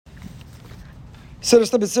Siddur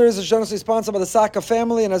Snippet series is generously sponsored by the Saka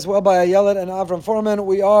family and as well by Ayelet and Avram Foreman.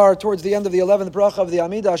 We are towards the end of the 11th bracha of the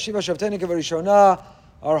Amida, Hashiva, Shofteinu Kevarishona.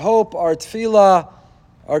 Our hope, our tefillah,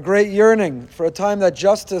 our great yearning for a time that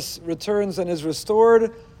justice returns and is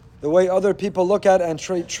restored, the way other people look at and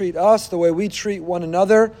treat us, the way we treat one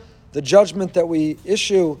another, the judgment that we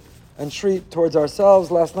issue and treat towards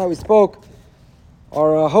ourselves. Last night we spoke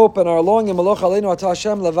our hope and our longing, Maloch Aleinu Ata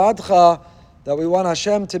Hashem Levadcha, that we want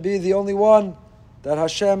Hashem to be the only one, that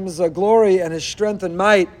Hashem's glory and His strength and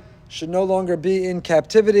might should no longer be in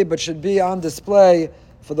captivity, but should be on display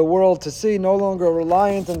for the world to see, no longer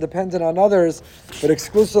reliant and dependent on others, but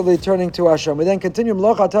exclusively turning to Hashem. We then continue,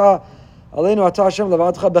 Maloch Ata Aleinu Ata Hashem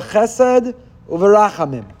Levadcha B'chesed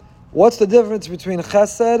u'v'rachamim. What's the difference between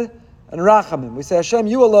chesed and rachamim? We say, Hashem,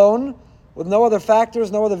 you alone, with no other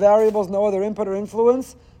factors, no other variables, no other input or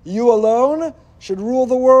influence, you alone should rule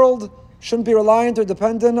the world, shouldn't be reliant or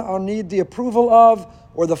dependent on need the approval of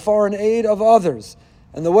or the foreign aid of others.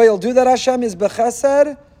 And the way you'll do that, Hashem, is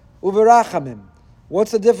b'chesed u'v'rachamim.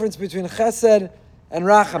 What's the difference between chesed and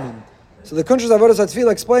rachamim? So the Kuntres Avodas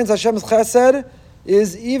HaTefillah explains Hashem's chesed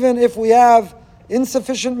is even if we have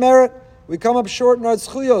insufficient merit, we come up short in our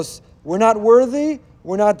tzchuyos, we're not worthy,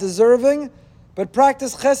 we're not deserving, but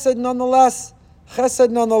practice chesed nonetheless.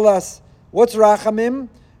 Chesed nonetheless. What's rachamim?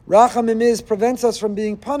 Rachamim prevents us from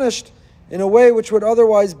being punished in a way which would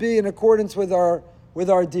otherwise be in accordance with our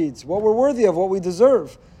deeds, what we're worthy of, what we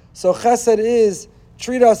deserve. So chesed is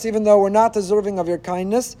treat us even though we're not deserving of your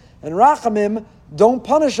kindness, and rachamim, don't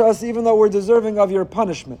punish us even though we're deserving of your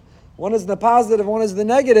punishment. One is the positive, one is the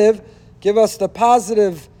negative. Give us the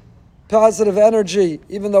positive energy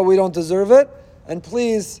even though we don't deserve it, and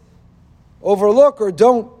please overlook or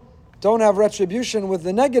don't have retribution with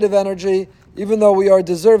the negative energy even though we are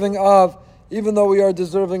deserving of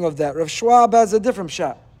that. Rav Schwab has a different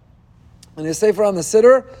shot. In his Sefer on the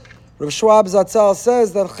Siddur, Rav Schwab Zatzal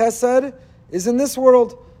says that chesed is in this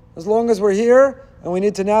world. As long as we're here and we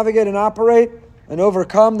need to navigate and operate and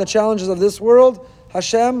overcome the challenges of this world,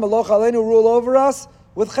 Hashem, Maloch Aleinu, rule over us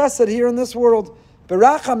with chesed here in this world.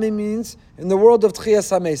 Berachamim means in the world of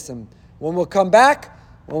Tchiyas HaMesim. When we'll come back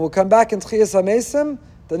in Tchiyas HaMesim,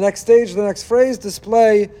 the next stage, the next phrase,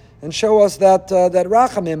 display and show us that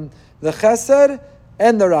rachamim, the chesed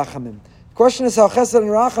and the rachamim. The question is how chesed and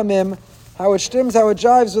rachamim, how it stims, how it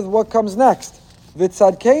jives with what comes next.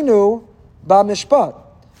 V'tzadkeinu ba'mishpat.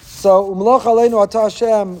 So, Umloch Aleinu Ata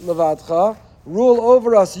Hashem Levadcha, rule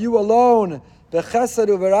over us, you alone, b'chesed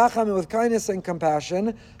u'v'rachamim, with kindness and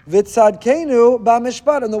compassion. V'tzadkeinu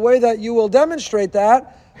ba'mishpat. And the way that you will demonstrate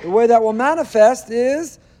that, the way that will manifest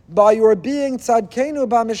is by your being tzadkeinu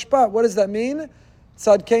ba'mishpat. What does that mean?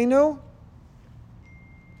 Tzadkeinu.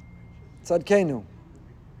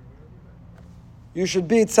 You should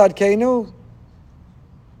be tzadkeinu.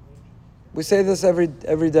 We say this every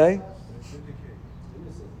day.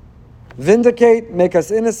 Vindicate, make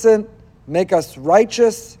us innocent, make us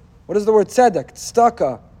righteous. What is the word tzedek?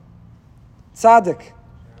 Tzedakah. Tzadik,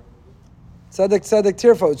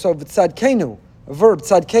 tirfo. So tzadkeinu, a verb.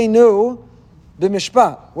 Tzadkeinu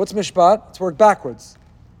b'mishpat. What's mishpat? Let's work backwards.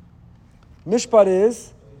 Mishpat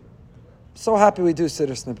is, so happy we do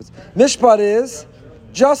Siddur snippets. Mishpat is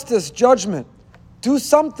justice, judgment. Do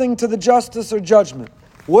something to the justice or judgment.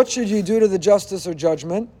 What should you do to the justice or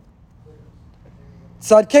judgment?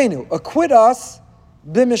 Tzadkeinu, acquit us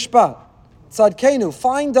b'mishpat. Tzadkeinu,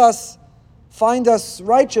 find us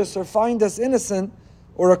righteous or find us innocent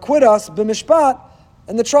or acquit us b'mishpat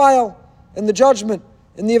in the trial, in the judgment,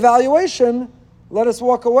 in the evaluation. Let us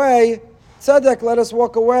walk away, tzedek, let us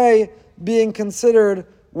walk away being considered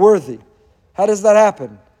worthy. How does that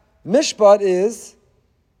happen? Mishpat is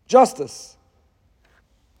justice.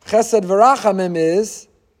 Chesed v'rachamim is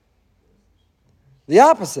the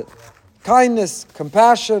opposite. Kindness,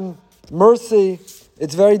 compassion, mercy.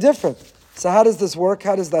 It's very different. So how does this work?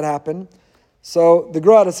 How does that happen? So the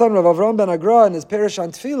Gra, the son of Avram ben Agra, in his Perish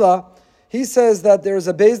on Tefillah, he says that there is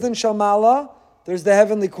a Beis Din Shalmala, there's the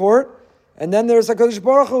heavenly court, and then there's HaKadosh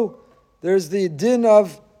Baruch Hu. There's the din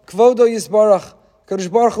of Kvodo Yisbarach,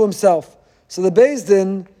 HaKadosh Baruch Hu himself. So the Beis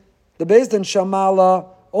Din Shalmala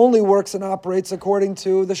only works and operates according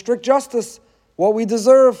to the strict justice, what we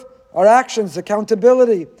deserve, our actions,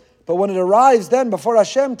 accountability. But when it arrives then before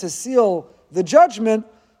Hashem to seal the judgment,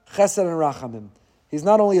 chesed and rachamim. He's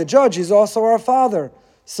not only a judge, he's also our Father.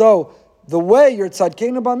 So the way you're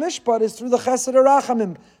tzadkeinu b'mishpat is through the chesed and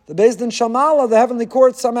rachamim. The Beis Din Shamala, the heavenly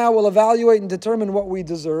court, somehow will evaluate and determine what we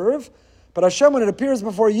deserve. But Hashem, when it appears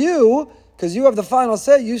before you, because you have the final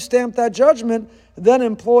say, you stamp that judgment, then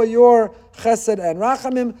employ your chesed and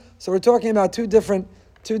rachamim. So we're talking about two different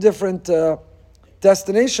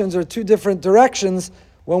destinations or two different directions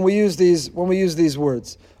when we use these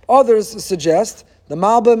words. Others suggest, the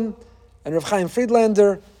Malbim and Rav Chaim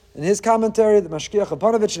Friedlander in his commentary, the Mashkiach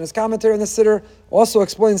Aponovich in his commentary on the Siddur also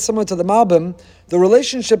explains, similar to the Malbim, the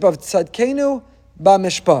relationship of Tzadkeinu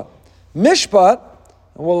ba-mishpat. Mishpat,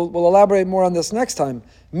 and we'll elaborate more on this next time,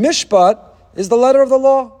 Mishpat is the letter of the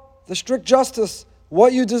law, the strict justice,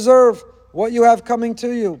 what you deserve, what you have coming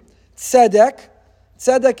to you. Tzedek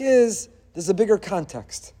is, there's a bigger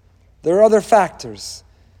context. There are other factors.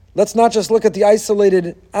 Let's not just look at the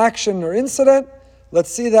isolated action or incident. Let's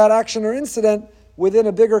see that action or incident within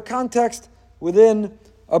a bigger context, within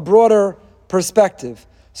a broader perspective.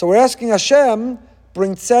 So we're asking Hashem,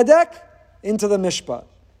 bring tzedek into the mishpat.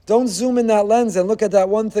 Don't zoom in that lens and look at that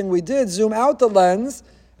one thing we did. Zoom out the lens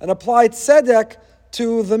and apply tzedek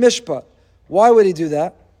to the mishpat. Why would he do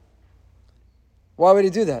that? Why would he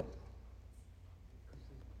do that?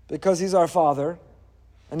 Because he's our Father,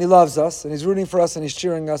 and he loves us, and he's rooting for us, and he's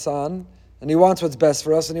cheering us on, and he wants what's best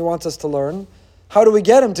for us, and he wants us to learn. How do we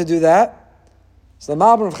get him to do that? So the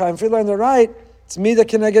Malbim of Chaim Friedlander, right? It's Mida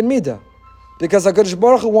Keneged Mida. Because HaKadosh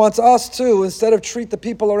Baruch Hu wants us to, instead of treat the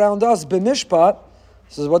people around us b'mishpat,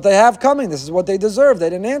 this is what they have coming, this is what they deserve.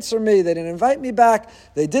 They didn't answer me, they didn't invite me back,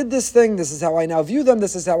 they did this thing, this is how I now view them,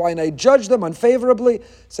 this is how I now judge them unfavorably.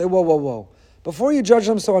 Say, whoa. Before you judge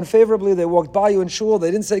them so unfavorably, they walked by you in shul,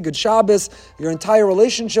 they didn't say good Shabbos, your entire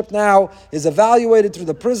relationship now is evaluated through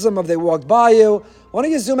the prism of they walked by you. Why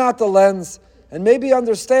don't you zoom out the lens and maybe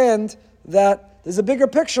understand that there's a bigger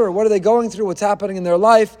picture. What are they going through? What's happening in their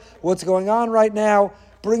life? What's going on right now?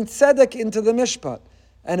 Bring tzedek into the mishpat.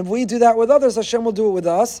 And if we do that with others, Hashem will do it with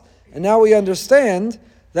us. And now we understand.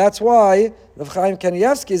 That's why Rav Chaim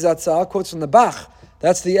Kanievsky Zatzal quotes from the Bach.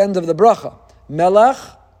 That's the end of the bracha. Melech.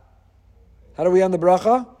 How do we end the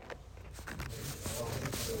bracha?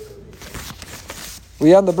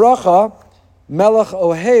 We end the bracha. Melech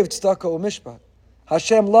ohev tzedakah u'mishpat.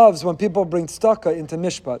 Hashem loves when people bring tzedakah into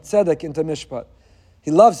mishpat, tzedek into mishpat. He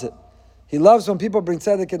loves it. He loves when people bring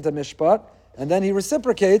tzedek into mishpat, and then he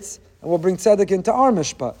reciprocates and will bring tzedek into our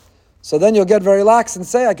mishpat. So then you'll get very lax and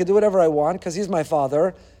say, I can do whatever I want because he's my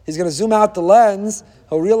Father. He's going to zoom out the lens.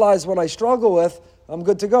 He'll realize what I struggle with. I'm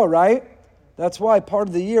good to go, right? That's why part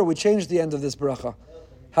of the year we change the end of this bracha.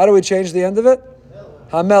 How do we change the end of it?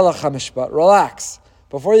 HaMelech HaMishpat. Relax.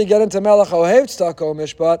 Before you get into Melech Ohev Tzedakah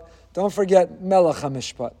Mishpat, don't forget Melech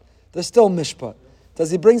HaMishpat. There's still Mishpat. Does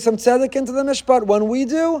he bring some tzedek into the Mishpat? When we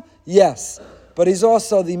do, yes. But he's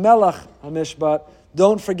also the Melech HaMishpat.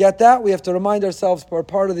 Don't forget that. We have to remind ourselves for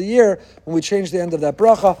part of the year when we change the end of that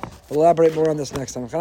bracha. We'll elaborate more on this next time.